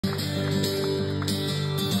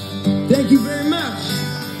Thank you very much.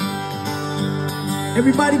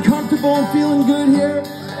 Everybody comfortable and feeling good here?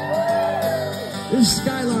 This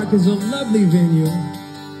Skylark is a lovely venue.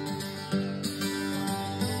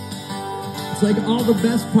 It's like all the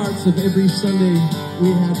best parts of every Sunday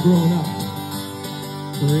we had growing up.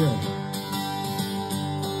 For real.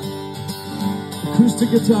 Acoustic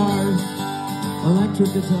guitars,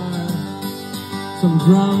 electric guitar, some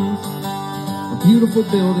drums, a beautiful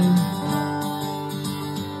building.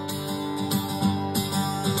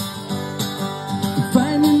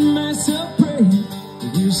 Finding myself praying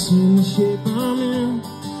that you see the shape I'm in.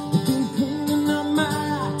 I've been cleaning up my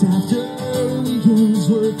act after a weekend's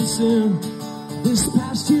worth of sin. This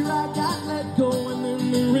past year I got let go and then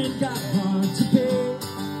the rent got hard to pay.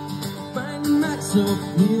 Finding myself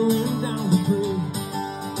kneeling down to pray.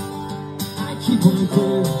 I keep on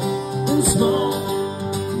praying in small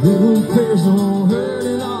little prayers, don't hurt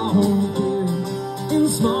it all. In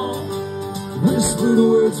small whispered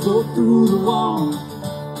words go through the wall.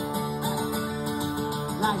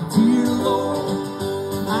 Like, dear Lord,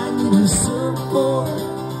 I need a surfboard,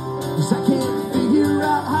 'cause I can't figure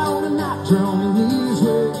out how to not drown in these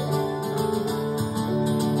waves.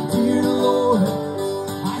 Dear Lord,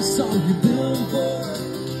 I saw your billboard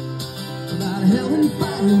about hell and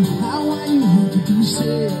fire and how I need to be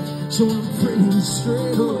saved. So I'm praying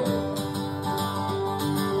straight away.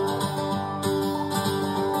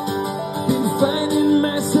 Been finding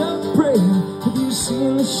myself praying. Have you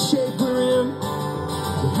seen the shape we're in?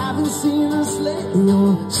 You haven't seen us lately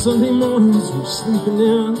on Sunday mornings we're sleeping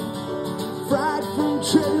in. Fried from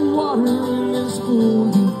treading water in this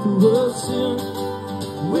pool you threw us in.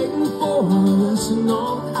 Waiting for a lesson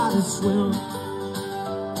on how to swim.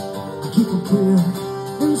 I keep a prayer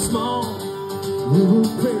in small little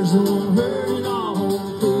prayers that won't hurt it all.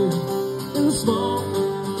 In small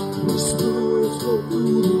whisper words go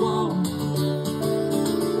through the wall.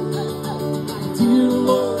 Dear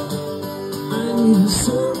Lord, I need a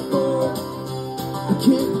surfboard. I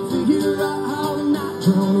can't figure out how to not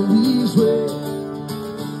drown in these waves.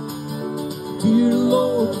 Dear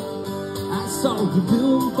Lord, I saw your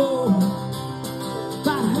billboard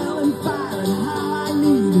about hell and fire and how I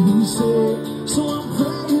need to be saved. So I'm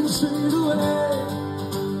praying straight away.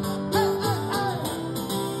 Hey, hey, hey.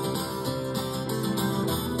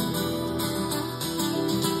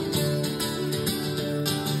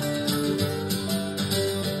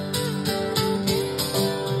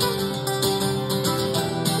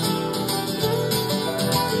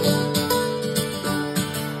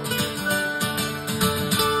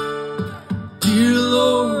 Dear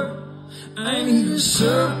Lord, I need a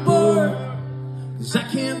surfboard, 'cause I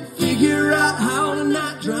can't figure out how to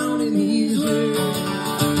not drown in these waves.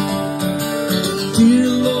 Dear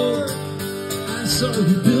Lord, I saw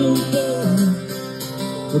your billboard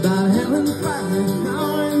about hell and fire and how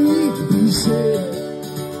I need to be saved.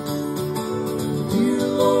 Dear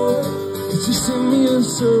Lord, could you send me a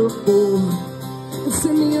surfboard and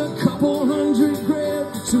send me a couple $100,000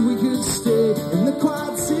 so we could stay in the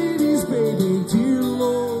Quad Cities, baby. Dear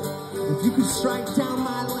Lord, if you could strike down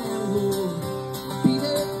my landlord, I'll be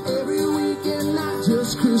there every weekend, not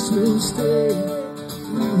just Christmas Day.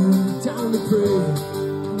 Kneeling down to pray,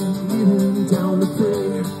 kneeling down to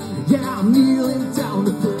pray. Yeah, I'm kneeling